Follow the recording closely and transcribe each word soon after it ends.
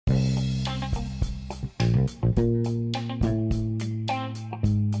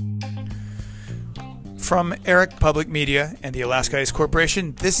From Eric Public Media and the Alaska Ice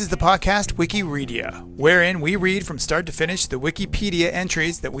Corporation, this is the podcast Wikireadia, wherein we read from start to finish the Wikipedia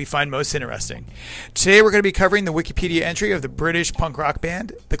entries that we find most interesting. Today we're going to be covering the Wikipedia entry of the British punk rock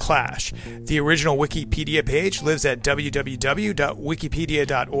band, The Clash. The original Wikipedia page lives at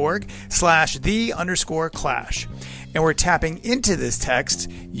www.wikipedia.org/the_Clash. And we're tapping into this text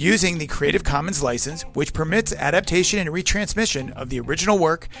using the Creative Commons license, which permits adaptation and retransmission of the original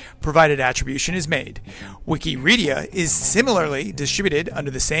work, provided attribution is made. Wikireadia is similarly distributed under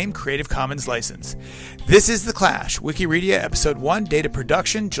the same Creative Commons license. This is The Clash, Wikireadia Episode 1, date of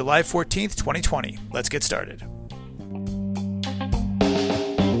production, July 14th, 2020. Let's get started.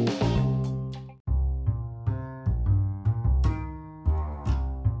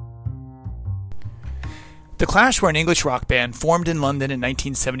 The Clash were an English rock band formed in London in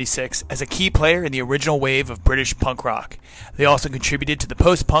 1976 as a key player in the original wave of British punk rock. They also contributed to the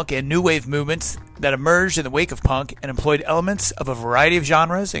post-punk and new wave movements that emerged in the wake of punk and employed elements of a variety of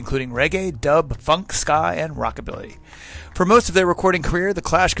genres, including reggae, dub, funk, ska, and rockabilly. For most of their recording career, The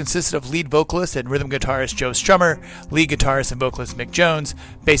Clash consisted of lead vocalist and rhythm guitarist Joe Strummer, lead guitarist and vocalist Mick Jones,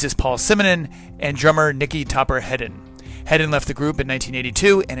 bassist Paul Simonon, and drummer Nicky Topper-Hedden. Hedden left the group in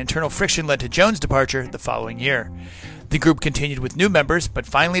 1982, and internal friction led to Jones' departure the following year. The group continued with new members, but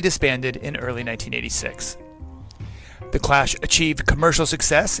finally disbanded in early 1986. The Clash achieved commercial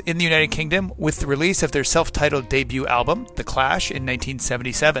success in the United Kingdom with the release of their self-titled debut album, The Clash, in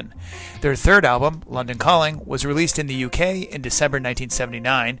 1977. Their third album, London Calling, was released in the UK in December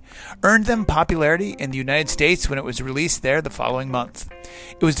 1979, earned them popularity in the United States when it was released there the following month.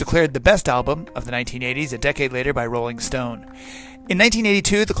 It was declared the best album of the 1980s a decade later by Rolling Stone. In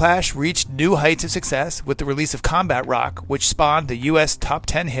 1982, The Clash reached new heights of success with the release of Combat Rock, which spawned the U.S. top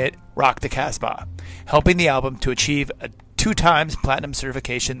 10 hit Rock the Casbah, helping the album to achieve a 2x platinum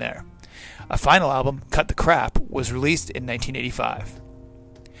certification there. A final album, Cut the Crap, was released in 1985.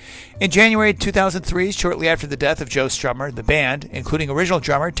 In January 2003, shortly after the death of Joe Strummer, the band, including original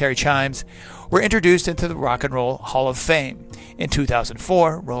drummer Terry Chimes, were introduced into the Rock and Roll Hall of Fame. In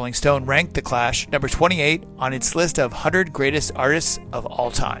 2004, Rolling Stone ranked The Clash number 28 on its list of 100 greatest artists of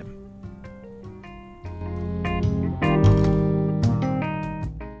all time.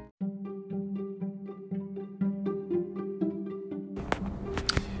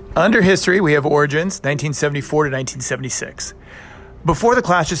 Under history, we have origins, 1974 to 1976. Before The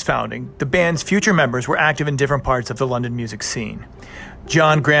Clash's founding, the band's future members were active in different parts of the London music scene.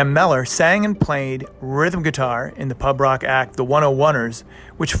 John Graham Mellor sang and played rhythm guitar in the pub rock act The 101ers,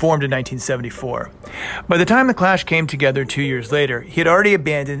 which formed in 1974. By the time The Clash came together 2 years later, he had already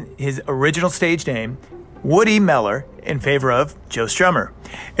abandoned his original stage name, Woody Mellor, in favor of Joe Strummer,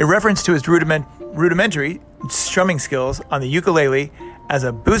 a reference to his rudimentary strumming skills on the ukulele as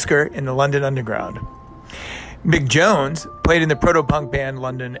a busker in the London Underground. Mick Jones played in the proto-punk band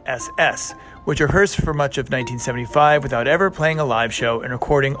London SS, which rehearsed for much of 1975 without ever playing a live show and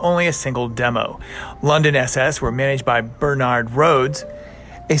recording only a single demo. London SS were managed by Bernard Rhodes,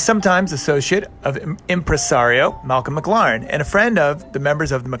 a sometimes associate of impresario Malcolm McLaren, and a friend of the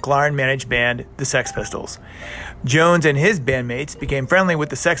members of the McLaren-managed band The Sex Pistols. Jones and his bandmates became friendly with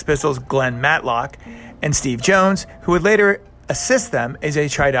the Sex Pistols' Glenn Matlock and Steve Jones, who would later assist them as they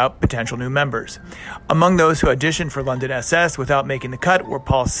tried out potential new members. Among those who auditioned for London SS without making the cut were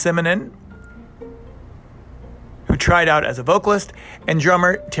Paul Simonon, who tried out as a vocalist, and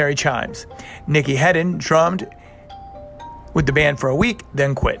drummer Terry Chimes. Nicky Hedden drummed with the band for a week,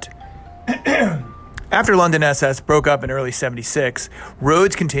 then quit. After London SS broke up in early '76,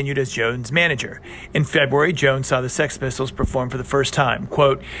 Rhodes continued as Jones' manager. In February, Jones saw the Sex Pistols perform for the first time.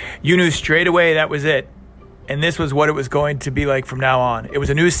 Quote, "You knew straight away that was it. And this was what it was going to be like from now on. It was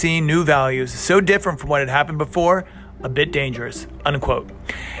a new scene, new values, so different from what had happened before, a bit dangerous," unquote.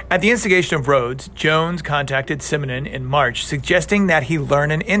 At the instigation of Rhodes, Jones contacted Simonon in March, suggesting that he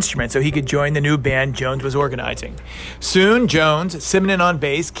learn an instrument so he could join the new band Jones was organizing. Soon, Jones, Simonon on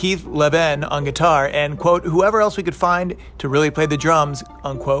bass, Keith Levin on guitar, and, quote, whoever else we could find to really play the drums,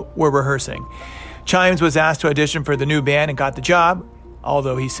 unquote, were rehearsing. Chimes was asked to audition for the new band and got the job,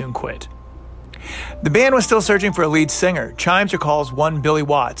 although he soon quit. The band was still searching for a lead singer. Chimes recalls one Billy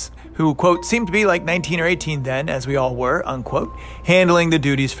Watts, who, quote, seemed to be like 19 or 18 then, as we all were, unquote, handling the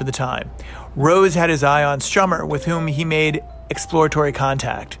duties for the time. Rhodes had his eye on Strummer, with whom he made exploratory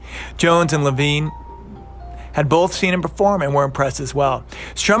contact. Jones and Levine had both seen him perform and were impressed as well.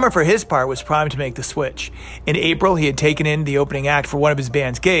 Strummer, for his part, was primed to make the switch. In April, he had taken in the opening act for one of his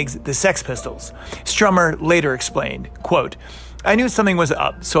band's gigs, the Sex Pistols. Strummer later explained, quote, I knew something was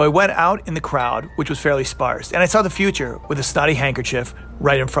up, so I went out in the crowd, which was fairly sparse, and I saw the future with a snotty handkerchief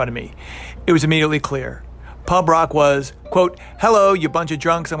right in front of me. It was immediately clear. Pub rock was, quote, "Hello, you bunch of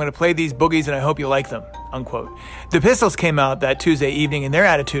drunks, I'm going to play these boogies and I hope you like them," unquote. The Pistols came out that Tuesday evening and their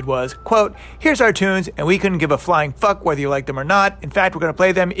attitude was, quote, "Here's our tunes and we couldn't give a flying fuck whether you like them or not. In fact, we're going to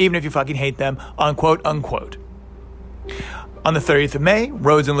play them even if you fucking hate them," unquote, unquote. On the 30th of May,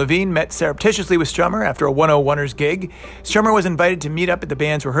 Rhodes and Levine met surreptitiously with Strummer after a 101ers gig. Strummer was invited to meet up at the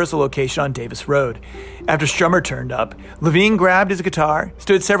band's rehearsal location on Davis Road. After Strummer turned up, Levine grabbed his guitar,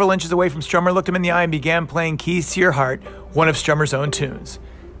 stood several inches away from Strummer, looked him in the eye, and began playing Keys to Your Heart, one of Strummer's own tunes.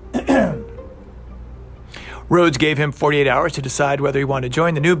 Rhodes gave him 48 hours to decide whether he wanted to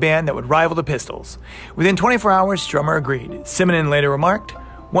join the new band that would rival the Pistols. Within 24 hours, Strummer agreed. Simonon later remarked,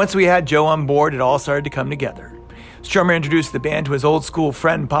 "Once we had Joe on board, it all started to come together." Strummer introduced the band to his old school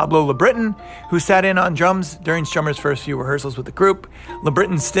friend Pablo LeBritton, who sat in on drums during Strummer's first few rehearsals with the group.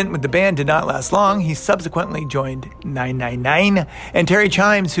 LeBritton's stint with the band did not last long. He subsequently joined 999, and Terry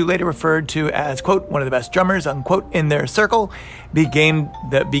Chimes, who later referred to as, quote, "one of the best drummers," unquote, in their circle, became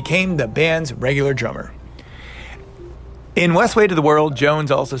the band's regular drummer. In West Way to the World,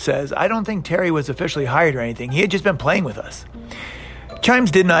 Jones also says, "I don't think Terry was officially hired or anything. He had just been playing with us."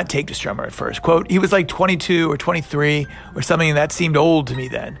 Chimes did not take to Strummer at first. Quote, "He was like 22 or 23 or something, and that seemed old to me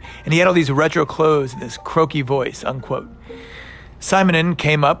then. And he had all these retro clothes and this croaky voice," unquote. Simonon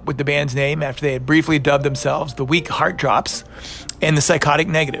came up with the band's name after they had briefly dubbed themselves the Weak Heart Drops and the Psychotic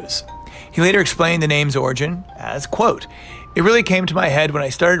Negatives. He later explained the name's origin as, quote, "It really came to my head when I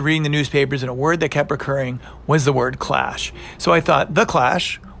started reading the newspapers, and a word that kept recurring was the word Clash. So I thought, The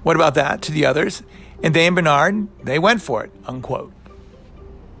Clash, what about that to the others? And they and Bernard, they went for it," unquote.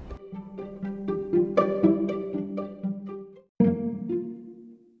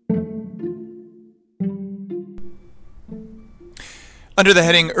 Under the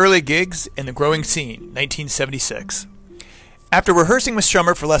heading Early Gigs in the Growing Scene, 1976. After rehearsing with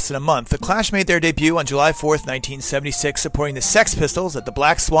Strummer for less than a month, The Clash made their debut on July 4th, 1976, supporting the Sex Pistols at the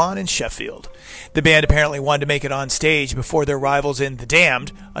Black Swan in Sheffield. The band apparently wanted to make it on stage before their rivals in The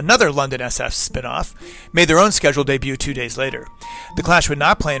Damned, another London SF spin-off, made their own scheduled debut 2 days later. The Clash would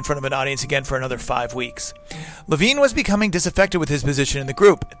not play in front of an audience again for another 5 weeks. Levine was becoming disaffected with his position in the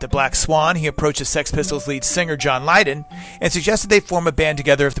group. At the Black Swan, he approached the Sex Pistols lead singer John Lydon and suggested they form a band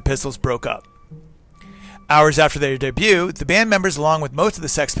together if the Pistols broke up. Hours after their debut, the band members, along with most of the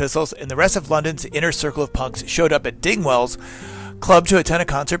Sex Pistols and the rest of London's inner circle of punks, showed up at Dingwall's club to attend a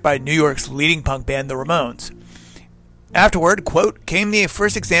concert by New York's leading punk band, the Ramones. Afterward, quote, "came the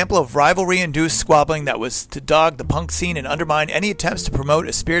first example of rivalry-induced squabbling that was to dog the punk scene and undermine any attempts to promote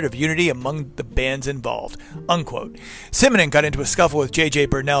a spirit of unity among the bands involved," unquote. Simonon got into a scuffle with J.J.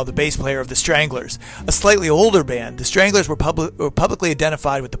 Burnell, the bass player of the Stranglers, a slightly older band. The Stranglers were publicly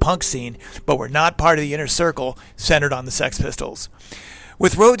identified with the punk scene, but were not part of the inner circle centered on the Sex Pistols.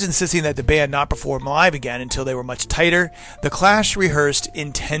 With Rhodes insisting that the band not perform live again until they were much tighter, The Clash rehearsed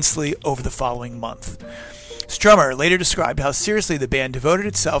intensely over the following month. Strummer later described how seriously the band devoted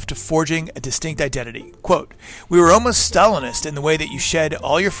itself to forging a distinct identity. Quote, "We were almost Stalinist in the way that you shed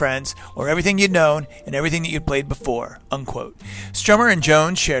all your friends, or everything you'd known, and everything that you'd played before," unquote. Strummer and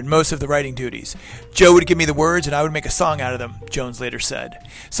Jones shared most of the writing duties. "Joe would give me the words, and I would make a song out of them," Jones later said.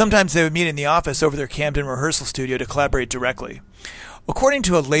 Sometimes they would meet in the office over their Camden rehearsal studio to collaborate directly. According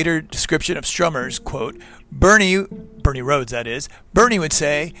to a later description of Strummer's, quote, Bernie Rhodes, that is, Bernie would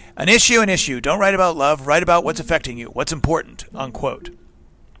say, an issue, don't write about love, write about what's affecting you, what's important," unquote.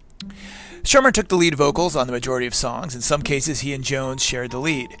 Strummer took the lead vocals on the majority of songs. In some cases, he and Jones shared the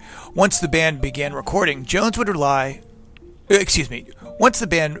lead. Once the band began recording, Jones would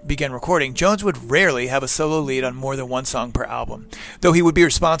rarely have a solo lead on more than one song per album, though he would be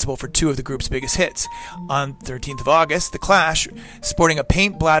responsible for 2 of the group's biggest hits. On 13th of August, The Clash, sporting a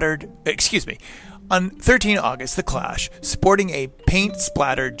paint-splattered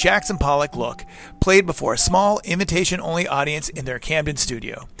Jackson Pollock look, played before a small invitation-only audience in their Camden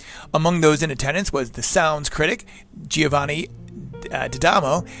studio. Among those in attendance was the Sounds critic, Giovanni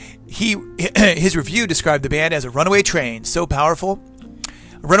D'Adamo. His review described the band as a runaway train so powerful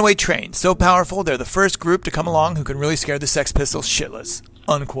they're the first group to come along who can really scare the Sex Pistols shitless,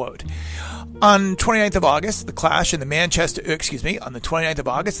 unquote. On 29th of August, The Clash and Manchester's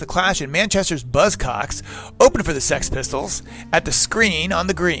Buzzcocks opened for the Sex Pistols at the Screen on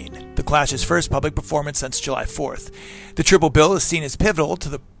the Green, The Clash's first public performance since July 4th. The triple bill is seen as pivotal to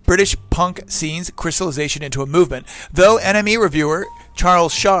the British punk scene's crystallization into a movement, though NME reviewer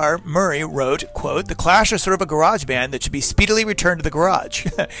Charles Shar Murray wrote, quote, "The Clash are sort of a garage band that should be speedily returned to the garage,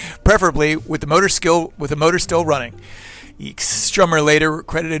 preferably with the motor still running." Strummer later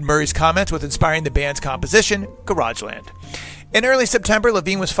credited Murray's comments with inspiring the band's composition, Garageland. In early September,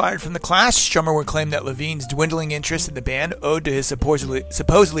 Levine was fired from The Clash. Strummer would claim that Levine's dwindling interest in the band owed to his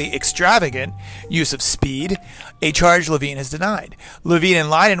supposedly extravagant use of speed, a charge Levine has denied. Levine and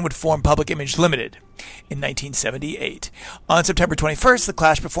Lydon would form Public Image Limited in 1978. On September 21st, The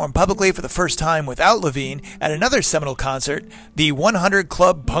Clash performed publicly for the first time without Levine at another seminal concert, the 100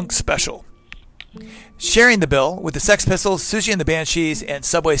 Club Punk Special, sharing the bill with the Sex Pistols, Susie and the Banshees, and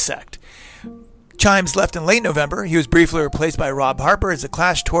Subway Sect. Chimes left in late November. He was briefly replaced by Rob Harper as The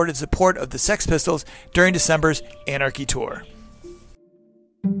Clash toured in support of the Sex Pistols during December's Anarchy Tour.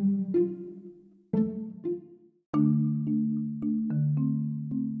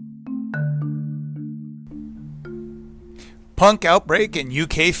 Punk outbreak and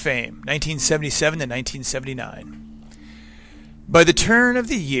UK fame, 1977 to 1979. By the turn of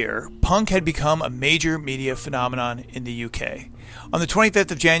the year, punk had become a major media phenomenon in the UK. On the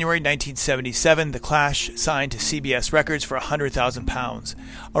 25th of January 1977, The Clash signed to CBS Records for £100,000,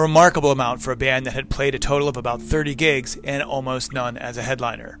 a remarkable amount for a band that had played a total of about 30 gigs and almost none as a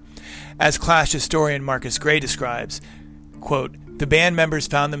headliner. As Clash historian Marcus Gray describes, quote, "The band members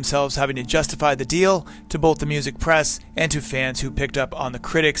found themselves having to justify the deal to both the music press and to fans who picked up on the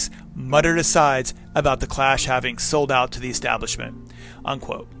critics' muttered asides about The Clash having sold out to the establishment,"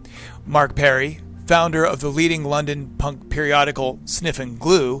 unquote. Mark Perry, founder of the leading London punk periodical Sniffin'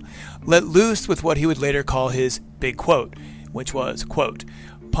 Glue, let loose with what he would later call his big quote, which was, quote,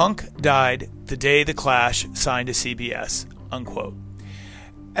 "Punk died the day The Clash signed to CBS," unquote.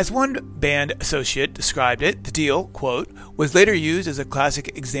 As one band associate described it, the deal, quote, "was later used as a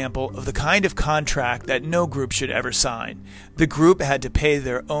classic example of the kind of contract that no group should ever sign. The group had to pay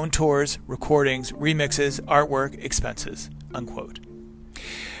their own tours, recordings, remixes, artwork, expenses," unquote.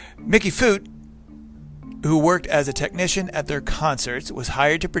 Mickey Foot, who worked as a technician at their concerts, was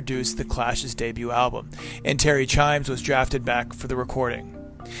hired to produce The Clash's debut album, and Terry Chimes was drafted back for the recording.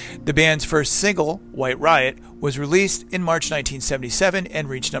 The band's first single, White Riot, was released in March 1977 and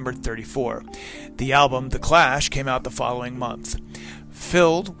reached number 34. The album, The Clash, came out the following month.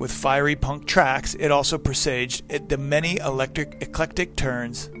 Filled with fiery punk tracks, it also presaged the many eclectic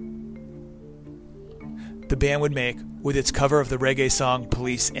turns the band would make with its cover of the reggae song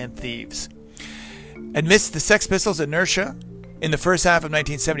Police and Thieves. Amidst the Sex Pistols' inertia, in the first half of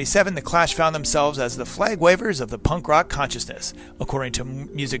 1977, The Clash found themselves as the flag wavers of the punk rock consciousness, according to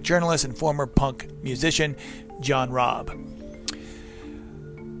music journalist and former punk musician John Robb.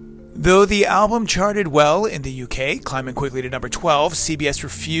 Though the album charted well in the UK, climbing quickly to number 12, CBS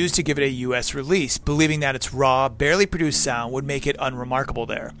refused to give it a US release, believing that its raw, barely produced sound would make it unremarkable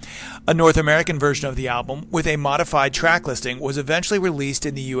there. A North American version of the album, with a modified track listing, was eventually released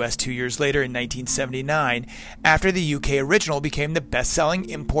in the US 2 years later in 1979, after the UK original became the best-selling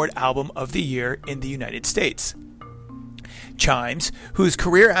import album of the year in the United States. Chimes, whose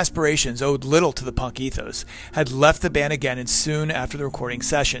career aspirations owed little to the punk ethos, had left the band again and soon after the recording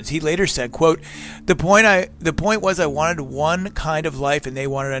sessions. He later said, quote, the point was I wanted one kind of life and they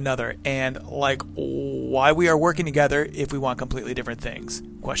wanted another, and like, why we are working together if we want completely different things,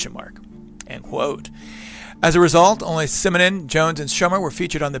 question mark, end quote. As a result, only Simonon, Jones, and Strummer were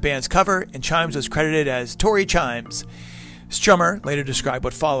featured on the band's cover, and Chimes was credited as Tory Chimes. Strummer later described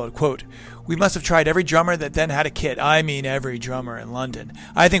what followed, quote, "We must have tried every drummer that then had a kit. I mean every drummer in London.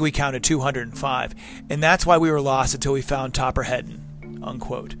 I think we counted 205, and that's why we were lost until we found Topper Hedden,"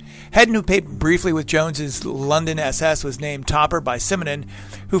 unquote. Hedden, who played briefly with Jones's London SS, was named Topper by Simonon,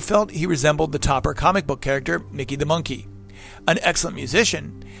 who felt he resembled the Topper comic book character Mickey the Monkey. An excellent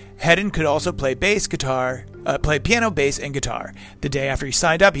musician, Hedden could also play piano, bass, and guitar. The day after he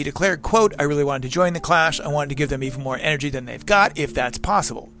signed up, he declared, quote, "I really wanted to join The Clash. I wanted to give them even more energy than they've got, if that's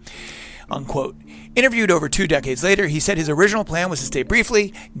possible," unquote. Interviewed over 2 decades later, he said his original plan was to stay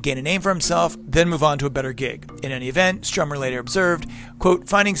briefly, gain a name for himself, then move on to a better gig. In any event, Strummer later observed, quote,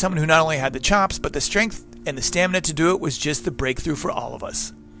 "Finding someone who not only had the chops, but the strength and the stamina to do it was just the breakthrough for all of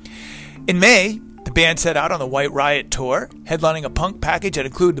us." In May, the band set out on the White Riot tour, headlining a punk package that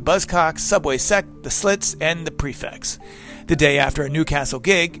included the Buzzcocks, Subway Sect, the Slits, and the Prefects. The day after a Newcastle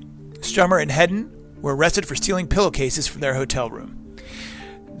gig, Strummer and Hedden were arrested for stealing pillowcases from their hotel room.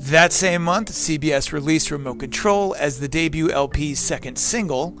 That same month, CBS released Remote Control as the debut LP's second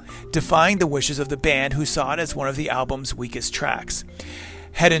single, defying the wishes of the band, who saw it as one of the album's weakest tracks.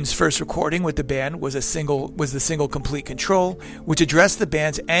 Hedden's first recording with the band was the single Complete Control, which addressed the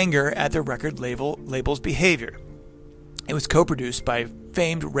band's anger at the record label's behavior. It was co-produced by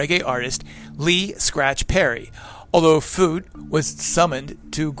famed reggae artist Lee Scratch Perry. although Foot was summoned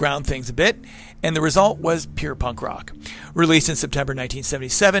to ground things a bit, and the result was pure punk rock. Released in September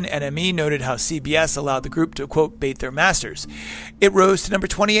 1977, NME noted how CBS allowed the group to, quote, bait their masters. It rose to number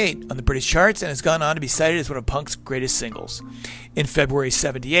 28 on the British charts and has gone on to be cited as one of punk's greatest singles. In February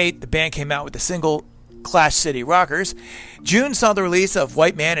 78, the band came out with the single Clash City Rockers. June saw the release of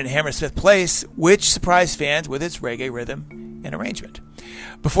White Man in Hammersmith Place, which surprised fans with its reggae rhythm and arrangement.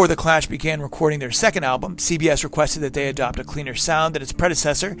 Before the Clash began recording their second album, CBS requested that they adopt a cleaner sound than its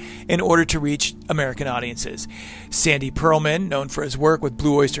predecessor in order to reach American audiences. Sandy Pearlman, known for his work with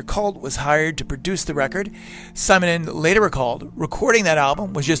Blue Oyster Cult, was hired to produce the record. Simon later recalled, recording that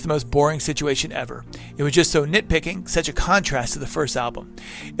album was just the most boring situation ever. It was just so nitpicking, such a contrast to the first album.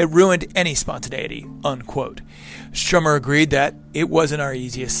 It ruined any spontaneity, unquote. Strummer agreed that it wasn't our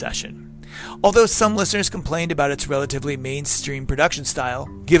easiest session. Although some listeners complained about its relatively mainstream production style,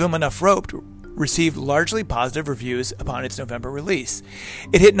 Give 'Em Enough Rope received largely positive reviews upon its November release.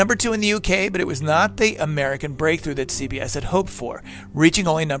 It hit number 2 in the UK, but it was not the American breakthrough that CBS had hoped for, reaching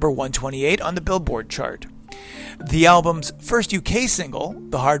only number 128 on the Billboard chart. The album's first UK single,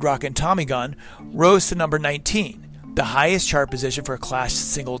 The Hard Rockin' Tommy Gun, rose to number 19, the highest chart position for a Clash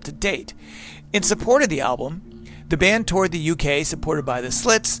single to date. In support of the album, the band toured the UK supported by the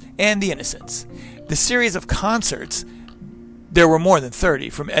Slits and the Innocents. The series of concerts, there were more than 30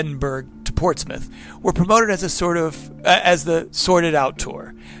 from Edinburgh to Portsmouth, were promoted as the Sorted Out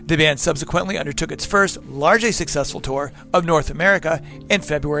Tour. The band subsequently undertook its first largely successful tour of North America in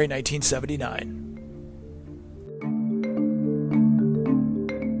February 1979.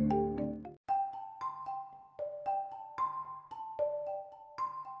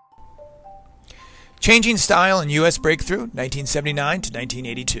 Changing style and U.S. breakthrough, 1979 to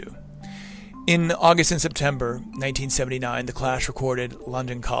 1982. In August and September 1979, The Clash recorded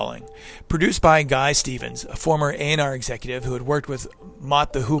London Calling. Produced by Guy Stevens, a former A&R executive who had worked with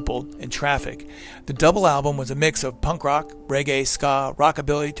Mott the Hoople and Traffic, the double album was a mix of punk rock, reggae, ska,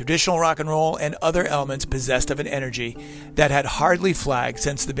 rockabilly, traditional rock and roll, and other elements possessed of an energy that had hardly flagged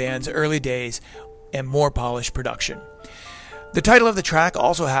since the band's early days and more polished production. The title of the track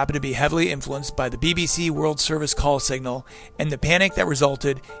also happened to be heavily influenced by the BBC World Service call signal and the panic that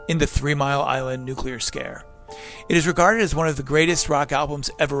resulted in the 3 Mile Island nuclear scare. It is regarded as one of the greatest rock albums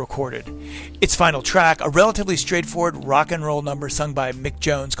ever recorded. Its final track, a relatively straightforward rock and roll number sung by Mick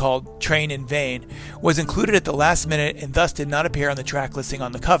Jones called Train in Vain, was included at the last minute and thus did not appear on the track listing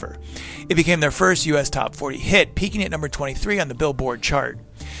on the cover. It became their first US Top 40 hit, peaking at number 23 on the Billboard chart.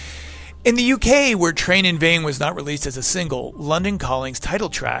 In the UK, where Train in Vain was not released as a single, London Calling's title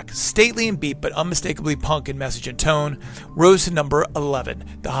track, stately in beat but unmistakably punk in message and tone, rose to number 11,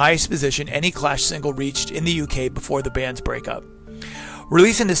 the highest position any Clash single reached in the UK before the band's breakup.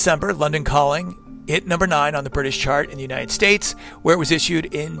 Released in December, London Calling hit number 9 on the British chart in the United States, where it was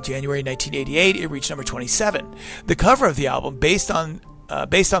issued in January 1988. It reached number 27. The cover of the album, based on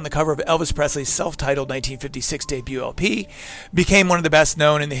the cover of Elvis Presley's self-titled 1956 debut LP, became one of the best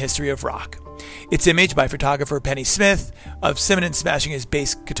known in the history of rock. Its image by photographer Penny Smith of Simmons smashing his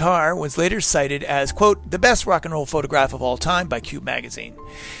bass guitar was later cited as, quote, the best rock and roll photograph of all time by Cube magazine.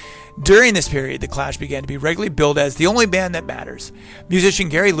 During this period, The Clash began to be regularly billed as the only band that matters. Musician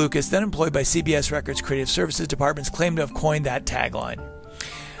Gary Lucas, then employed by CBS Records Creative Services departments, claimed to have coined that tagline.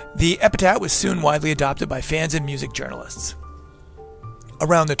 The epithet was soon widely adopted by fans and music journalists.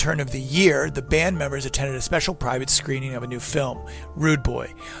 Around the turn of the year, the band members attended a special private screening of a new film, Rude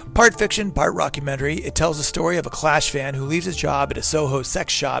Boy. Part fiction, part rockumentary, it tells the story of a Clash fan who leaves his job at a Soho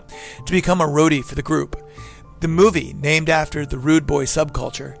sex shop to become a roadie for the group. The movie, named after the Rude Boy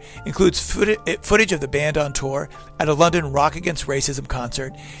subculture, includes footage of the band on tour, at a London Rock Against Racism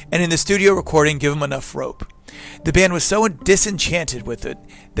concert, and in the studio recording Give 'Em Enough Rope. The band was so disenchanted with it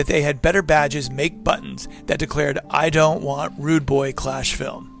that they had better badges make buttons that declared, I don't want Rude Boy Clash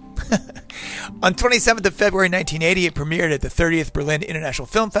film. On 27th of February 1980, it premiered at the 30th Berlin International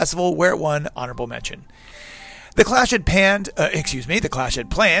Film Festival, where it won honorable mention. The Clash had planned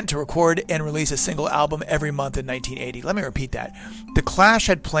to record and release a single album every month in 1980. Let me repeat that. The Clash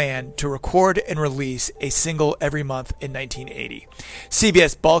had planned to record and release a single every month in 1980.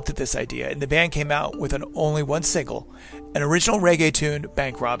 CBS balked at this idea, and the band came out with only one single, an original reggae tune,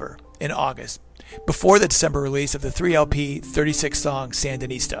 Bank Robber, in August, before the December release of the 3LP 36-song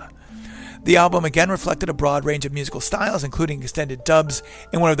Sandinista. The album again reflected a broad range of musical styles, including extended dubs,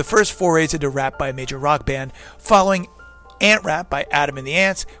 and one of the first forays into rap by a major rock band, following Ant Rap by Adam and the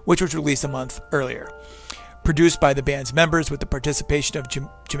Ants, which was released a month earlier. Produced by the band's members with the participation of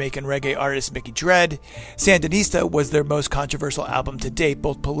Jamaican reggae artist Mickey Dredd, Sandinista was their most controversial album to date,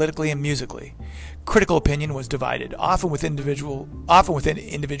 both politically and musically. Critical opinion was divided, often within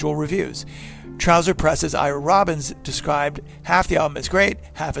individual reviews. Trouser Press's Ira Robbins described half the album as great,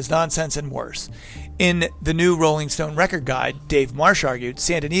 half as nonsense, and worse. In the new Rolling Stone record guide, Dave Marsh argued,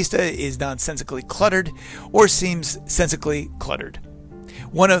 Sandinista is nonsensically cluttered, or seems sensically cluttered.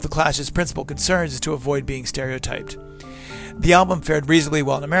 One of the Clash's principal concerns is to avoid being stereotyped. The album fared reasonably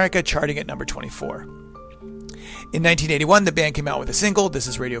well in America, charting at number 24. In 1981, the band came out with a single, This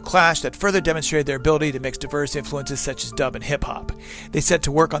Is Radio Clash, that further demonstrated their ability to mix diverse influences such as dub and hip-hop. They set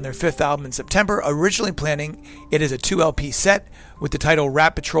to work on their fifth album in September, originally planning it as a 2-LP set with the title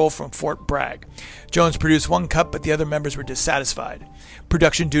Rat Patrol from Fort Bragg. Jones produced one cut, but the other members were dissatisfied.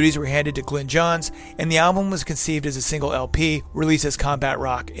 Production duties were handed to Glyn Johns, and the album was conceived as a single LP, released as Combat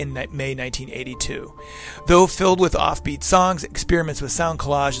Rock in May 1982. Though filled with offbeat songs, experiments with sound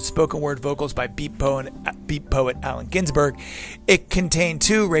collage, and spoken word vocals by beat poet Allen Ginsberg, it contained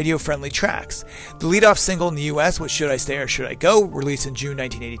 2 radio-friendly tracks. The lead-off single in the U.S. was Should I Stay or Should I Go, released in June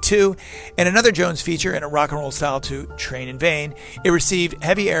 1982, and another Jones feature in a rock and roll style to Train in Vain. It received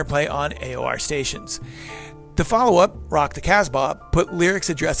heavy airplay on AOR stations. The follow-up, Rock the Casbah, put lyrics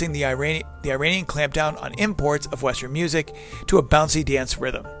addressing the Iranian clampdown on imports of Western music to a bouncy dance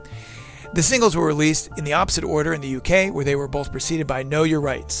rhythm. The singles were released in the opposite order in the UK, where they were both preceded by Know Your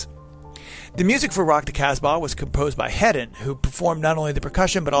Rights. The music for Rock the Casbah was composed by Hedden, who performed not only the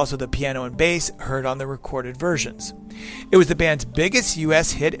percussion but also the piano and bass heard on the recorded versions. It was the band's biggest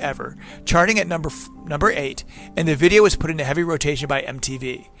U.S. hit ever, charting at number 8, and the video was put into heavy rotation by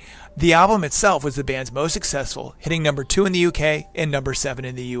MTV. The album itself was the band's most successful, hitting number 2 in the UK and number 7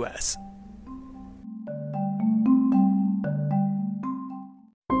 in the US.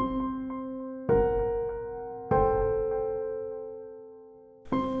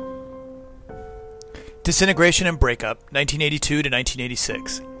 Disintegration and Breakup, 1982 to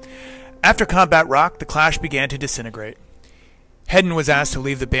 1986. After Combat Rock, the Clash began to disintegrate. Hedden was asked to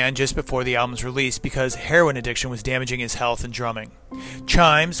leave the band just before the album's release because heroin addiction was damaging his health and drumming.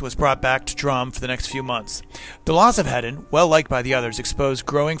 Chimes was brought back to drum for the next few months. The loss of Hedden, well liked by the others, exposed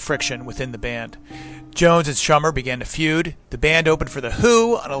growing friction within the band. Jones and Strummer began to feud. The band opened for The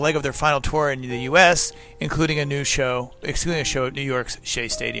Who on a leg of their final tour in the U.S., including a show at New York's Shea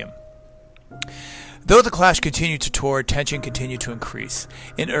Stadium. Though the Clash continued to tour, tension continued to increase.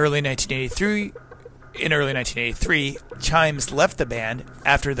 In early 1983, Chimes left the band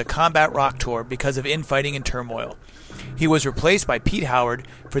after the Combat Rock tour because of infighting and turmoil. He was replaced by Pete Howard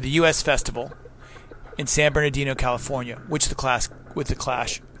for the U.S. Festival in San Bernardino, California, which the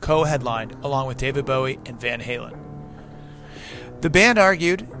Clash co-headlined along with David Bowie and Van Halen. The band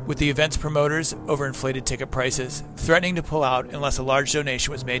argued with the event's promoters over inflated ticket prices, threatening to pull out unless a large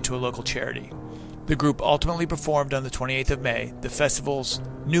donation was made to a local charity. The group ultimately performed on the 28th of May, the festival's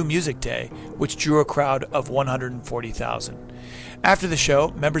New Music Day, which drew a crowd of 140,000. After the show,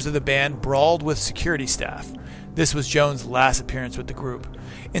 members of the band brawled with security staff. This was Jones' last appearance with the group.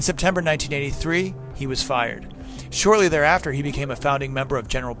 In September 1983, he was fired. Shortly thereafter, he became a founding member of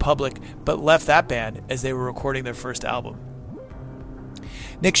General Public, but left that band as they were recording their first album.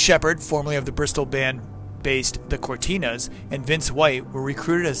 Nick Sheppard, formerly of the Bristol band based The Cortinas, and Vince White were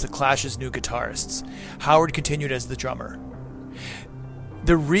recruited as the Clash's new guitarists. Howard continued as the drummer.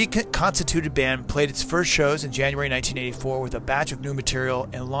 The reconstituted band played its first shows in January 1984 with a batch of new material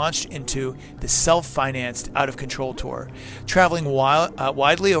and launched into the self-financed Out of Control tour, traveling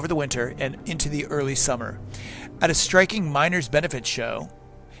widely over the winter and into the early summer. At a striking miners' benefit show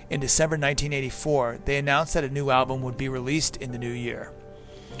in December 1984, they announced that a new album would be released in the new year.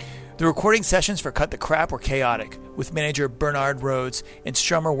 The recording sessions for Cut the Crap were chaotic, with manager Bernard Rhodes and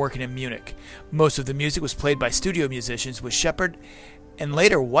Strummer working in Munich. Most of the music was played by studio musicians, with Sheppard and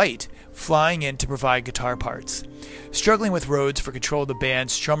later White flying in to provide guitar parts. Struggling with Rhodes for control of the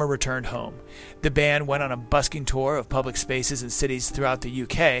band, Strummer returned home. The band went on a busking tour of public spaces and cities throughout the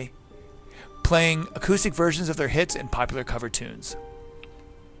UK, playing acoustic versions of their hits and popular cover tunes.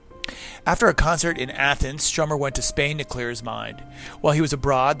 After a concert in Athens, Strummer went to Spain to clear his mind. While he was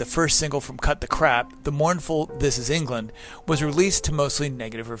abroad, the first single from Cut the Crap, the mournful This Is England, was released to mostly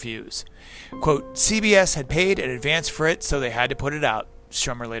negative reviews. Quote, CBS had paid in advance for it, so they had to put it out,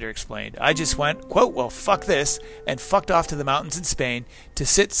 Strummer later explained. I just went, quote, well, fuck this, and fucked off to the mountains in Spain to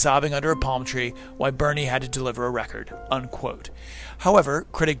sit sobbing under a palm tree while Bernie had to deliver a record, unquote. However,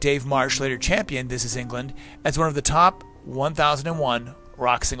 critic Dave Marsh later championed This Is England as one of the top 1001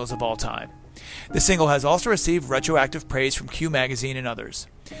 rock singles of all time. The single has also received retroactive praise from Q Magazine and others.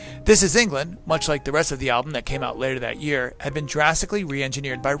 This Is England, much like the rest of the album that came out later that year, had been drastically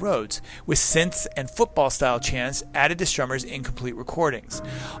re-engineered by Rhodes, with synths and football-style chants added to Strummer's incomplete recordings.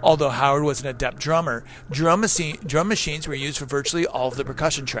 Although Howard was an adept drummer, drum machines were used for virtually all of the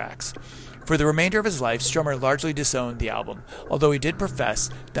percussion tracks. For the remainder of his life, Strummer largely disowned the album, although he did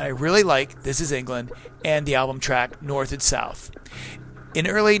profess that I really like This Is England and the album track North and South. In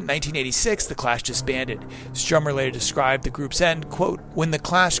early 1986, The Clash disbanded. Strummer later described the group's end, quote, "When The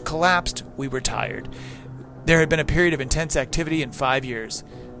Clash collapsed, we were tired. There had been a period of intense activity in 5 years.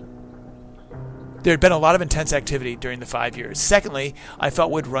 There had been a lot of intense activity during the 5 years. Secondly, I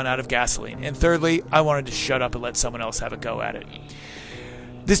felt we'd run out of gasoline. And thirdly, I wanted to shut up and let someone else have a go at it."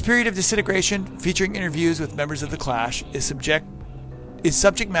 This period of disintegration, featuring interviews with members of The Clash, is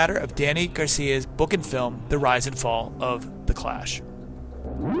subject matter of Danny Garcia's book and film, The Rise and Fall of The Clash.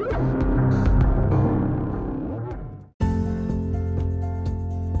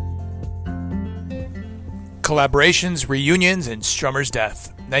 Collaborations, reunions, and Strummer's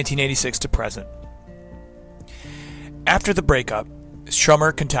death, 1986 to present. After the breakup,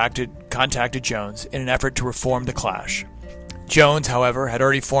 Strummer contacted Jones in an effort to reform The Clash. Jones, however, had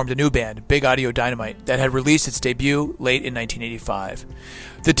already formed a new band, Big Audio Dynamite, that had released its debut late in 1985.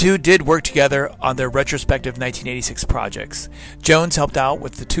 The two did work together on their retrospective 1986 projects. Jones helped out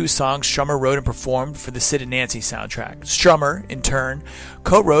with the 2 songs Strummer wrote and performed for the Sid and Nancy soundtrack. Strummer, in turn,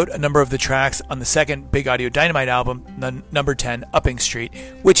 co-wrote a number of the tracks on the second Big Audio Dynamite album, Number 10, Upping Street,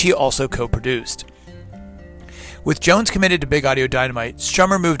 which he also co-produced. With Jones committed to Big Audio Dynamite,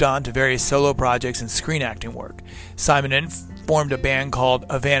 Strummer moved on to various solo projects and screen acting work. Simonon formed a band called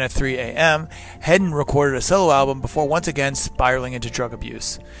Havana 3 AM. Hedden recorded a solo album before once again spiraling into drug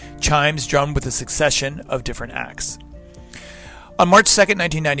abuse. Chimes drummed with a succession of different acts. On March 2,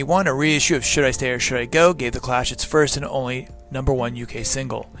 1991, a reissue of Should I Stay or Should I Go gave The Clash its first and only #1 UK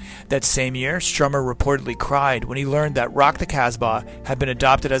single. That same year, Strummer reportedly cried when he learned that Rock the Casbah had been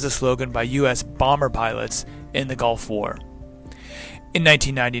adopted as a slogan by U.S. bomber pilots in the Gulf War. In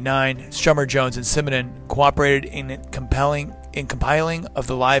 1999, Strummer, Jones, and Simonon cooperated in compiling of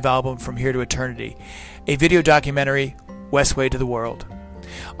the live album From Here to Eternity, a video documentary, Westway to the World.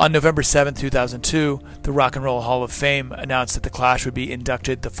 On November 7, 2002, the Rock and Roll Hall of Fame announced that The Clash would be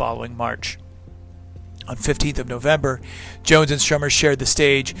inducted the following March. On 15th of November, Jones and Strummer shared the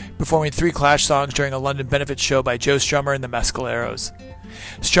stage, performing 3 Clash songs during a London benefit show by Joe Strummer and the Mescaleros.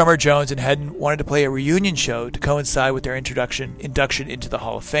 Strummer, Jones, and Hedden wanted to play a reunion show to coincide with their induction into the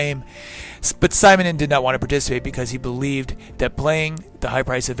Hall of Fame, but Simonon did not want to participate because he believed that playing the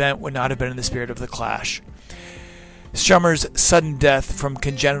high-price event would not have been in the spirit of The Clash. Strummer's sudden death from a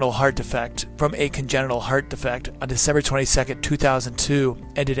congenital heart defect on December 22, 2002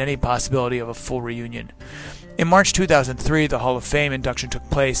 ended any possibility of a full reunion. In March 2003, the Hall of Fame induction took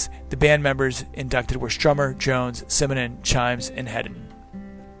place. The band members inducted were Strummer, Jones, Simonon, Chimes, and Hedden.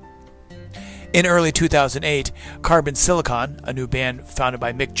 In early 2008, Carbon Silicon, a new band founded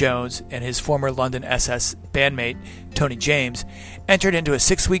by Mick Jones and his former London SS bandmate Tony James, entered into a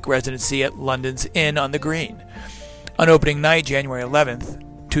 6-week residency at London's Inn on the Green. On opening night, January 11th,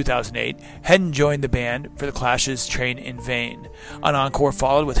 2008, Hedden joined the band for The Clash's Train in Vain. An encore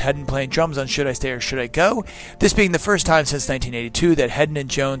followed with Hedden playing drums on Should I Stay or Should I Go, this being the first time since 1982 that Hedden and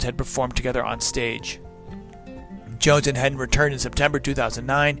Jones had performed together on stage. Jones and Hedden returned in September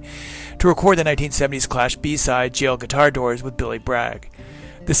 2009 to record the 1970s Clash B-side Jail Guitar Doors with Billy Bragg.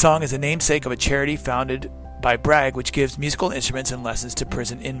 The song is a namesake of a charity founded by Bragg which gives musical instruments and lessons to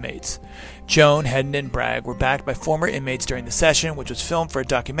prison inmates. Joan, Hedden, and Bragg were backed by former inmates during the session, which was filmed for a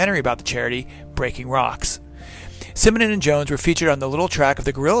documentary about the charity, Breaking Rocks. Simonon and Jones were featured on the little track of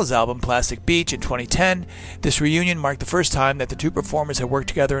the Gorillaz album Plastic Beach in 2010. This reunion marked the first time that the two performers had worked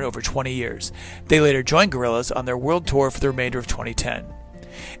together in over 20 years. They later joined Gorillaz on their world tour for the remainder of 2010.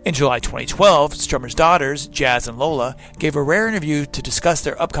 In July 2012, Strummer's daughters, Jazz and Lola, gave a rare interview to discuss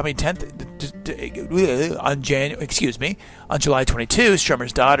their upcoming 10th. On July 22,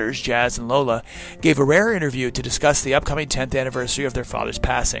 Strummer's daughters, Jazz and Lola, gave a rare interview to discuss the upcoming 10th anniversary of their father's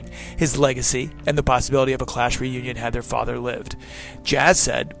passing, his legacy, and the possibility of a Clash reunion had their father lived. Jazz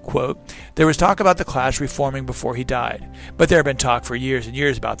said, quote, "There was talk about the Clash reforming before he died, but there had been talk for years and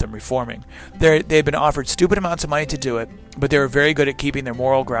years about them reforming. They had been offered stupid amounts of money to do it, but they were very good at keeping their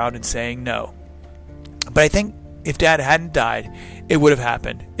moral ground and saying no. But I think if Dad hadn't died, it would have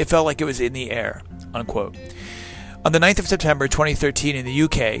happened. It felt like it was in the air," unquote. On the 9th of September 2013 in the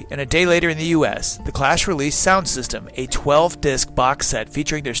UK, and a day later in the US, The Clash released Sound System, a 12-disc box set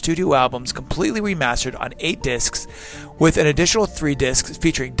featuring their studio albums completely remastered on 8 discs, with an additional 3 discs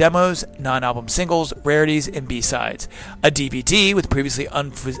featuring demos, non-album singles, rarities, and B-sides, a DVD with previously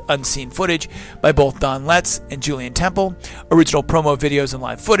unseen footage by both Don Letts and Julian Temple, original promo videos and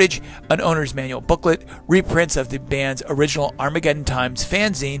live footage, an owner's manual booklet, reprints of the band's original Armageddon Times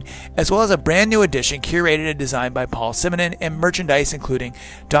fanzine, as well as a brand new edition curated and designed by Paul Simonon, and merchandise including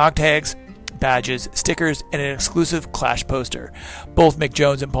dog tags, badges, stickers, and an exclusive Clash poster. Both Mick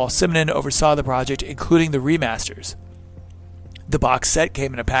Jones and Paul Simonon oversaw the project, including the remasters. The box set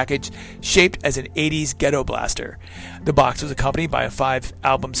came in a package shaped as an 80s ghetto blaster. The box was accompanied by a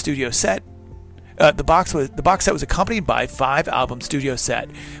 5-album studio set. The box set was accompanied by 5-album studio set,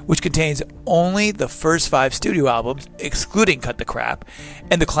 which contains only the first 5 studio albums, excluding Cut the Crap,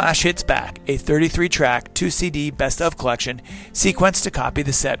 and The Clash Hits Back, a 33-track, 2-CD best-of collection, sequenced to copy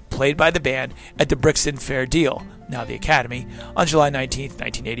the set played by the band at the Brixton Fair Deal, now the Academy, on July 19,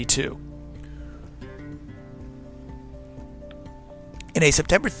 1982. In a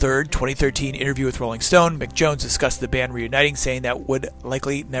September 3, 2013 interview with Rolling Stone, Mick Jones discussed the band reuniting, saying that would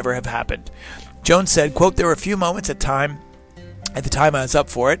likely never have happened. Jones said, quote, "There were a few moments at the time I was up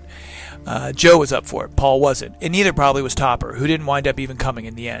for it. Joe was up for it. Paul wasn't. And neither probably was Topper, who didn't wind up even coming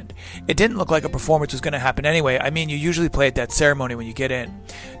in the end. It didn't look like a performance was going to happen anyway. I mean, you usually play at that ceremony when you get in.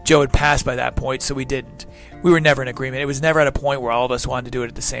 Joe had passed by that point, so we didn't. We were never in agreement. It was never at a point where all of us wanted to do it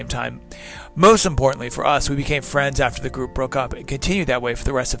at the same time. Most importantly for us, we became friends after the group broke up and continued that way for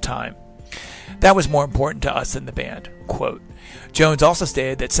the rest of time. That was more important to us than the band." Quote. Jones also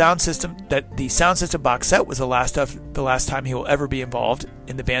stated that the Sound System box set was the last time he will ever be involved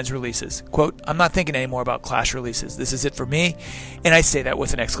in the band's releases. Quote, "I'm not thinking anymore about Clash releases. This is it for me, and I say that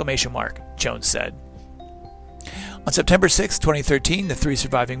with an exclamation mark," Jones said. On September 6, 2013, the 3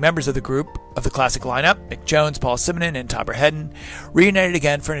 surviving members of the group of the classic lineup, Mick Jones, Paul Simonon, and Topper Headon, reunited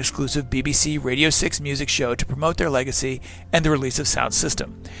again for an exclusive BBC Radio 6 music show to promote their legacy and the release of Sound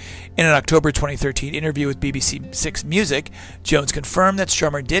System. In an October 2013 interview with BBC 6 Music, Jones confirmed that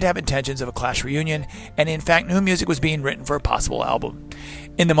Strummer did have intentions of a Clash reunion, and in fact new music was being written for a possible album.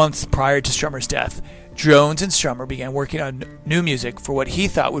 In the months prior to Strummer's death, Jones and Strummer began working on new music for what he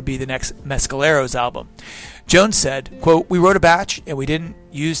thought would be the next Mescaleros album. Jones said, quote, "We wrote a batch, and we didn't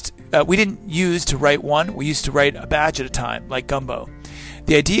use to write one. We used to write a batch at a time, like Gumbo.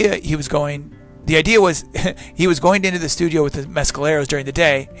 The idea was he was going into the studio with the Mescaleros during the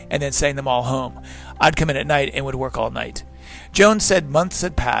day and then sending them all home. I'd come in at night and would work all night." Jones said months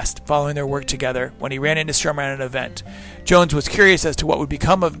had passed following their work together when he ran into Strummer at an event. Jones was curious as to what would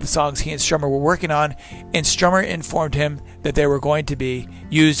become of the songs he and Strummer were working on, and Strummer informed him that they were going to be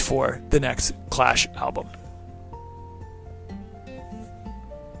used for the next Clash album.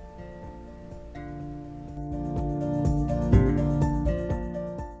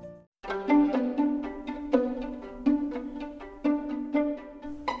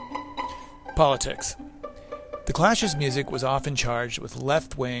 Politics. The Clash's music was often charged with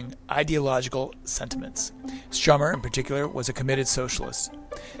left-wing ideological sentiments. Strummer, in particular, was a committed socialist.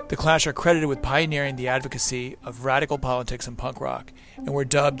 The Clash are credited with pioneering the advocacy of radical politics and punk rock, and were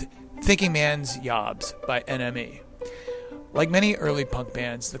dubbed "thinking man's yobs" by NME. Like many early punk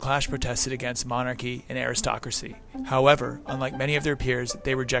bands, the Clash protested against monarchy and aristocracy. However, unlike many of their peers,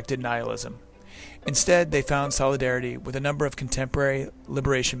 they rejected nihilism. Instead, they found solidarity with a number of contemporary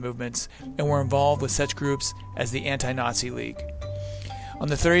liberation movements and were involved with such groups as the Anti-Nazi League. On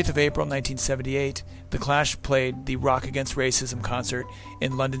the 30th of April 1978, the Clash played the Rock Against Racism concert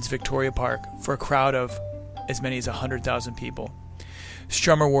in London's Victoria Park for a crowd of as many as 100,000 people.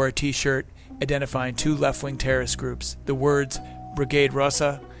 Strummer wore a t-shirt identifying 2 left-wing terrorist groups. The words Brigade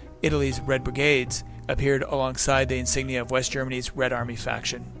Rossa, Italy's Red Brigades, appeared alongside the insignia of West Germany's Red Army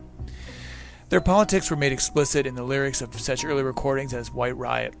faction. Their politics were made explicit in the lyrics of such early recordings as White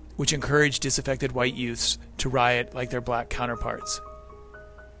Riot, which encouraged disaffected white youths to riot like their black counterparts.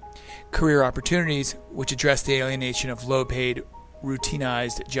 Career Opportunities, which addressed the alienation of low-paid,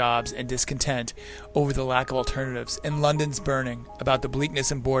 routinized jobs and discontent over the lack of alternatives, and London's Burning, about the bleakness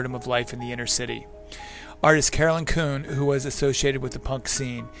and boredom of life in the inner city. Artist Carolyn Kuhn, who was associated with the punk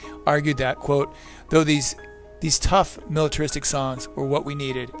scene, argued that, quote, "though these tough militaristic songs were what we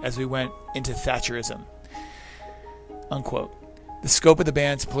needed as we went into Thatcherism," unquote. The scope of the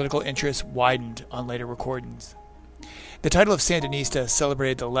band's political interests widened on later recordings. The title of Sandinista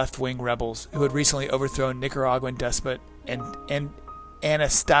celebrated the left-wing rebels who had recently overthrown Nicaraguan despot and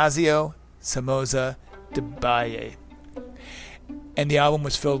Anastasio Somoza Debayle. And the album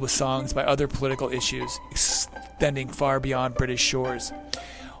was filled with songs by other political issues, extending far beyond British shores.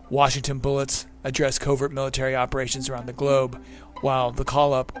 Washington Bullets addressed covert military operations around the globe, while The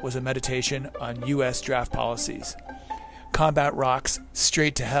Call-Up was a meditation on U.S. draft policies. Combat Rock's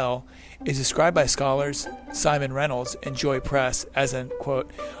Straight to Hell is described by scholars Simon Reynolds and Joy Press as an,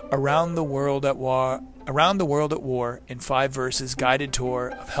 quote, around the world at war in 5 verses guided tour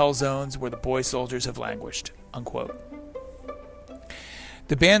of hell zones where the boy soldiers have languished, unquote.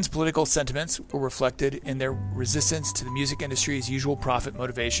 The band's political sentiments were reflected in their resistance to the music industry's usual profit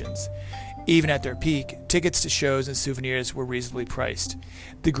motivations. Even at their peak, tickets to shows and souvenirs were reasonably priced.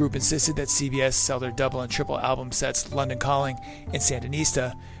 The group insisted that CBS sell their double and triple album sets London Calling and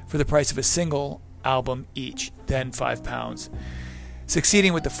Sandinista for the price of a single album each, then £5,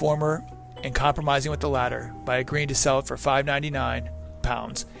 succeeding with the former and compromising with the latter by agreeing to sell it for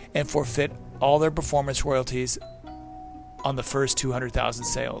 £5.99 and forfeit all their performance royalties on the first 200,000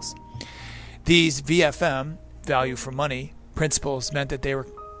 sales. These VFM, value for money, principles meant that they were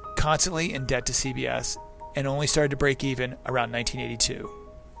constantly in debt to CBS and only started to break even around 1982.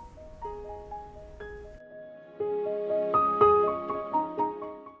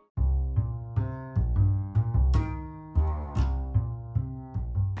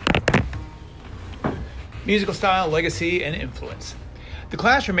 Musical style, legacy, and influence. The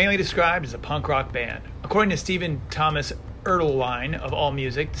Clash are mainly described as a punk rock band. According to Stephen Thomas Erlewine of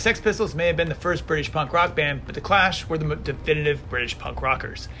AllMusic, the Sex Pistols may have been the first British punk rock band, but the Clash were the definitive British punk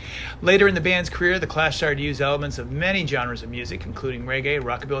rockers. Later in the band's career, the Clash started to use elements of many genres of music, including reggae,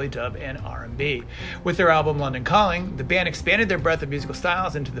 rockabilly, dub, and R&B. With their album London Calling, the band expanded their breadth of musical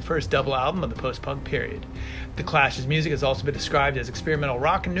styles into the first double album of the post-punk period. The Clash's music has also been described as experimental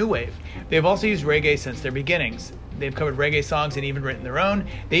rock and new wave. They have also used reggae since their beginnings. They've covered reggae songs and even written their own.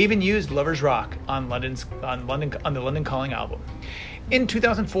 They even used Lovers Rock on the London Calling album. In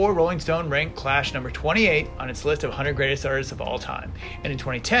 2004, Rolling Stone ranked Clash number 28 on its list of 100 greatest artists of all time. And in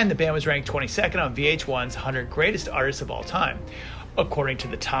 2010, the band was ranked 22nd on VH1's 100 greatest artists of all time. According to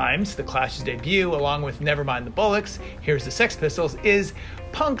The Times, the Clash's debut, along with Nevermind the Bollocks, Here's the Sex Pistols, is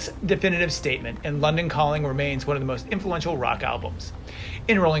punk's definitive statement, and London Calling remains one of the most influential rock albums.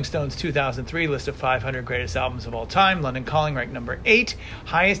 In Rolling Stone's 2003 list of 500 greatest albums of all time, London Calling ranked number 8,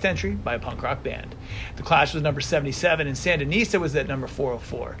 highest entry by a punk rock band. The Clash was number 77, and Sandinista was at number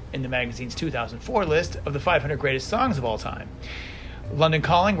 404 in the magazine's 2004 list of the 500 greatest songs of all time. London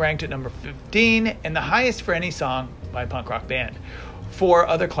Calling ranked at number 15, and the highest for any song by a punk rock band. 4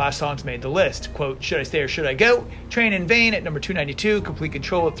 other Clash songs made the list. Quote, Should I Stay or Should I Go? Train in Vain at number 292, Complete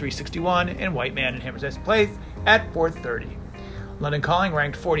Control at 361, and White Man in Hammersmith Place at 430. London Calling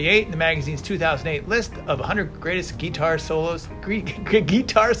ranked 48 in the magazine's 2008 list of 100 greatest guitar songs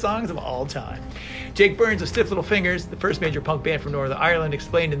of all time. Jake Burns of Stiff Little Fingers, the first major punk band from Northern Ireland,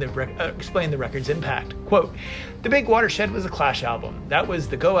 explained the record's impact. Quote, The Big Watershed was a Clash album. That was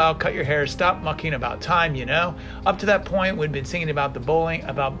the go out, cut your hair, stop mucking about time, you know. Up to that point, we'd been singing about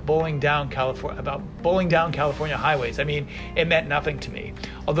bowling down California highways. I mean, it meant nothing to me.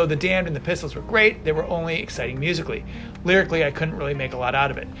 Although the Damned and the Pistols were great, they were only exciting musically. Lyrically, I couldn't really make a lot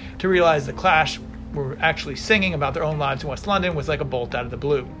out of it. To realize the Clash were actually singing about their own lives in West London was like a bolt out of the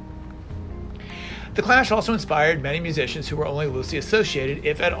blue. The Clash also inspired many musicians who were only loosely associated,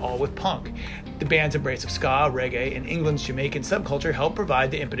 if at all, with punk. The band's embrace of ska, reggae, and England's Jamaican subculture helped provide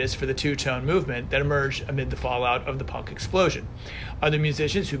the impetus for the two-tone movement that emerged amid the fallout of the punk explosion. Other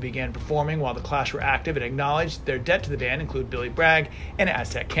musicians who began performing while the Clash were active and acknowledged their debt to the band include Billy Bragg and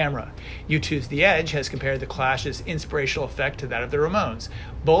Aztec Camera. U2's The Edge has compared the Clash's inspirational effect to that of the Ramones.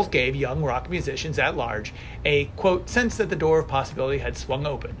 Both gave young rock musicians at large a, quote, sense that the door of possibility had swung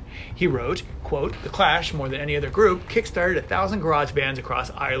open. He wrote, quote, The Clash, more than any other group, kickstarted 1,000 garage bands across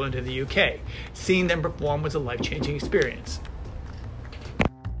Ireland and the UK. Seeing them perform was a life-changing experience.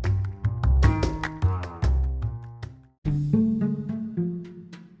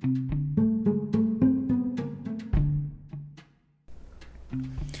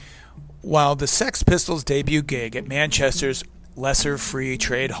 While the Sex Pistols' debut gig at Manchester's Lesser Free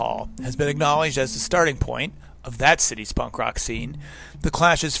Trade Hall has been acknowledged as the starting point of that city's punk rock scene, the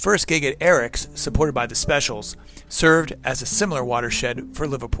Clash's first gig at Eric's, supported by the Specials, served as a similar watershed for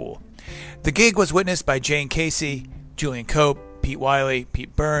Liverpool. The gig was witnessed by Jane Casey, Julian Cope, Pete Wiley,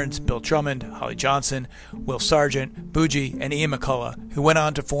 Pete Burns, Bill Drummond, Holly Johnson, Will Sargent, Boogie, and Ian McCullough, who went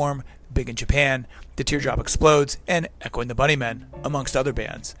on to form Big in Japan, The Teardrop Explodes, and Echo and the Bunnymen, amongst other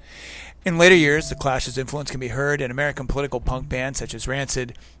bands. In later years, the Clash's influence can be heard in American political punk bands such as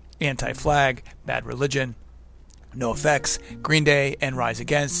Rancid, Anti-Flag, Bad Religion, NoFX, Green Day, and Rise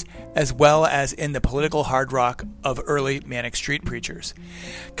Against, as well as in the political hard rock of early Manic Street Preachers.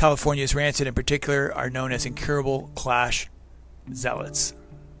 California's Rancid in particular are known as incurable Clash zealots.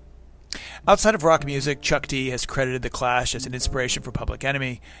 Outside of rock music, Chuck D has credited The Clash as an inspiration for Public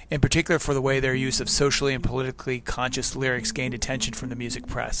Enemy, in particular for the way their use of socially and politically conscious lyrics gained attention from the music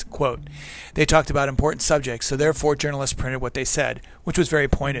press. Quote, "They talked about important subjects, so therefore journalists printed what they said, which was very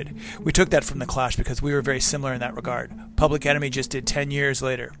pointed. We took that from The Clash because we were very similar in that regard. Public Enemy just did 10 years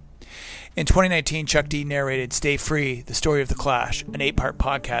later." In 2019, Chuck D narrated Stay Free, The Story of The Clash, an 8-part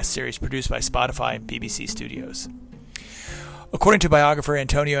podcast series produced by Spotify and BBC Studios. According to biographer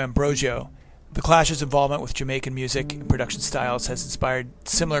Antonio Ambrosio, The Clash's involvement with Jamaican music and production styles has inspired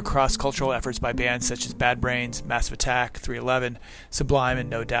similar cross-cultural efforts by bands such as Bad Brains, Massive Attack, 311, Sublime, and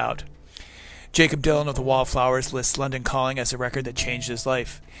No Doubt. Jacob Dylan of the Wallflowers lists London Calling as a record that changed his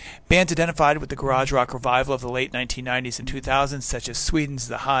life. Bands identified with the garage rock revival of the late 1990s and 2000s, such as Sweden's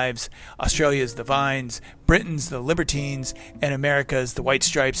The Hives, Australia's The Vines, Britain's The Libertines, and America's The White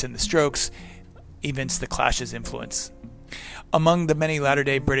Stripes and The Strokes, evince The Clash's influence. Among the many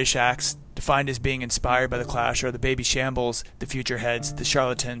latter-day British acts defined as being inspired by The Clash are the Baby Shambles, the Future Heads, the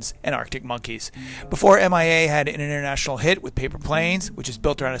Charlatans, and Arctic Monkeys. Before MIA had an international hit with Paper Planes, which is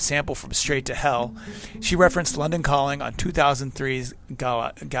built around a sample from Straight to Hell, she referenced London Calling on 2003's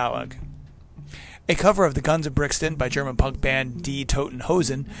Galag. A cover of The Guns of Brixton by German punk band Die Toten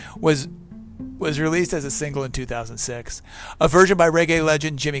Hosen was released as a single in 2006. A version by reggae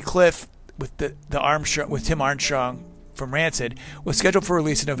legend Jimmy Cliff with Tim Armstrong from Rancid was scheduled for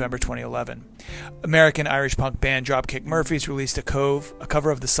release in November 2011. American-Irish punk band Dropkick Murphys released a cover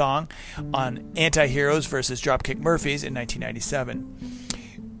of the song on Anti-Heroes vs. Dropkick Murphys in 1997.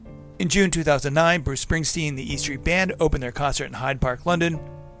 In June 2009, Bruce Springsteen, the E Street Band, opened their concert in Hyde Park, London,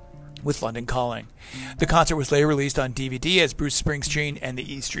 with London Calling. The concert was later released on DVD as Bruce Springsteen and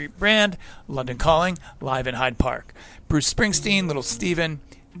the E Street Band, London Calling, live in Hyde Park. Bruce Springsteen, Little Steven,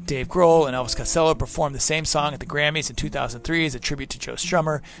 Dave Grohl, and Elvis Costello performed the same song at the Grammys in 2003 as a tribute to Joe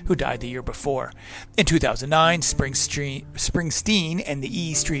Strummer, who died the year before. In 2009, Springsteen and the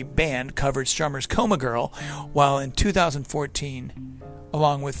E Street Band covered Strummer's Coma Girl, while in 2014,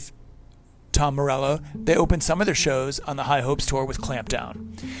 along with Tom Morello, they opened some of their shows on the High Hopes tour with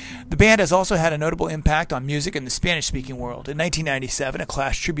Clampdown. The band has also had a notable impact on music in the Spanish-speaking world. In 1997, a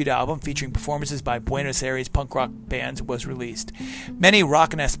Clash tribute album featuring performances by Buenos Aires punk rock bands was released. Many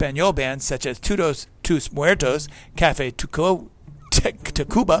rock and Espanol bands such as Todos Tus Muertos, Café Tacuba,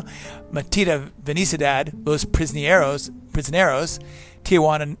 Matita Venicidad, Los Prisioneros,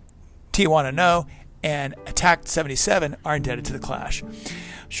 Tijuana No, and Attack 77 are indebted to The Clash.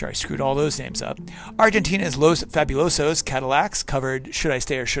 Sure, I screwed all those names up. Argentina's Los Fabulosos Cadillacs covered Should I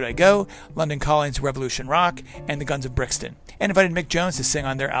Stay or Should I Go, London Calling's Revolution Rock, and the Guns of Brixton, and invited Mick Jones to sing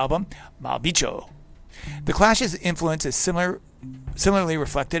on their album Mal Bicho. The Clash's influence is similarly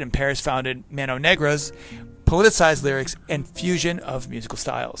reflected in Paris-founded Mano Negra's politicized lyrics and fusion of musical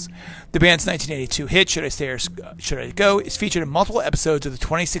styles. The band's 1982 hit Should I Stay or Should I Go is featured in multiple episodes of the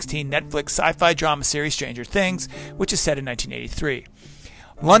 2016 Netflix sci-fi drama series Stranger Things, which is set in 1983.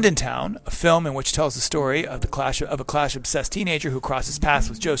 London Town, a film in which tells the story of a Clash-obsessed teenager who crosses paths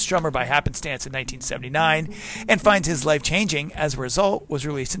with Joe Strummer by happenstance in 1979 and finds his life changing as a result, was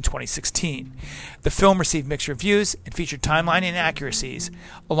released in 2016. The film received mixed reviews and featured timeline inaccuracies,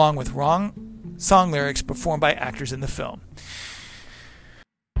 along with wrong song lyrics performed by actors in the film.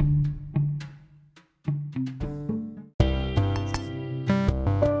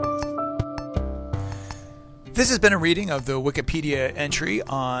 This has been a reading of the Wikipedia entry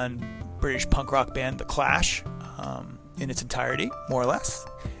on British punk rock band The Clash in its entirety, more or less.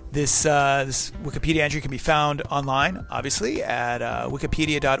 This Wikipedia entry can be found online, obviously, at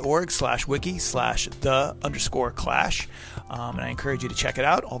wikipedia.org/wiki/the_clash. And I encourage you to check it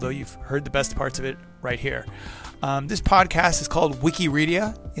out, although you've heard the best parts of it right here. This podcast is called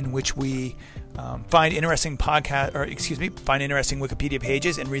Wikiredia, in which we find interesting Wikipedia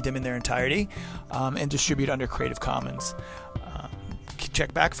pages and read them in their entirety, and distribute under Creative Commons.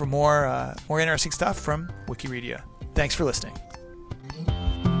 Check back for more interesting stuff from Wikiredia. Thanks for listening.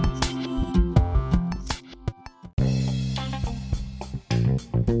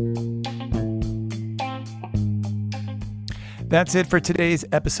 That's it for today's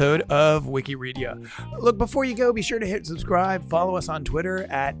episode of Wikiredia. Look, before you go, be sure to hit subscribe, follow us on Twitter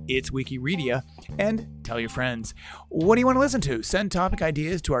at It's Wikiredia, and Tell your friends. What do you want to listen to? Send topic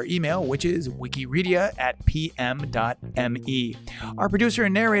ideas to our email, which is wikireadia@pm.me. Our producer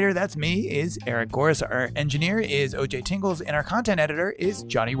and narrator, that's me, is Eric Goris. Our engineer is OJ Tingles, and our content editor is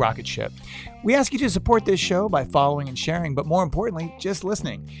Johnny Rocketship. We ask you to support this show by following and sharing, but more importantly, just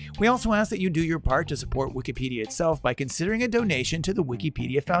listening. We also ask that you do your part to support Wikipedia itself by considering a donation to the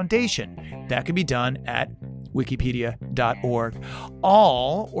Wikipedia Foundation. That can be done at wikipedia.org.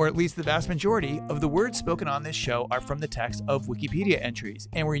 All, or at least the vast majority, of the words spoken on this show are from the text of Wikipedia entries,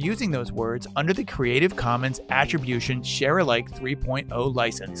 and we're using those words under the Creative Commons Attribution Share-alike 3.0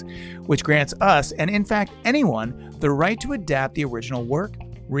 license, which grants us, and in fact anyone, the right to adapt the original work,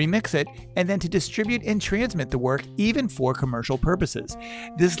 remix it, and then to distribute and transmit the work even for commercial purposes.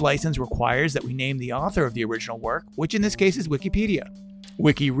 This license requires that we name the author of the original work, which in this case is Wikipedia.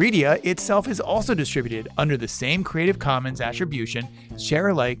 Wikireadia itself is also distributed under the same Creative Commons Attribution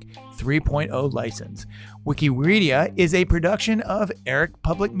Share-alike 3.0 license. Wikireadia is a production of Eric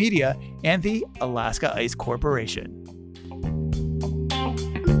Public Media and the Alaska Ice Corporation.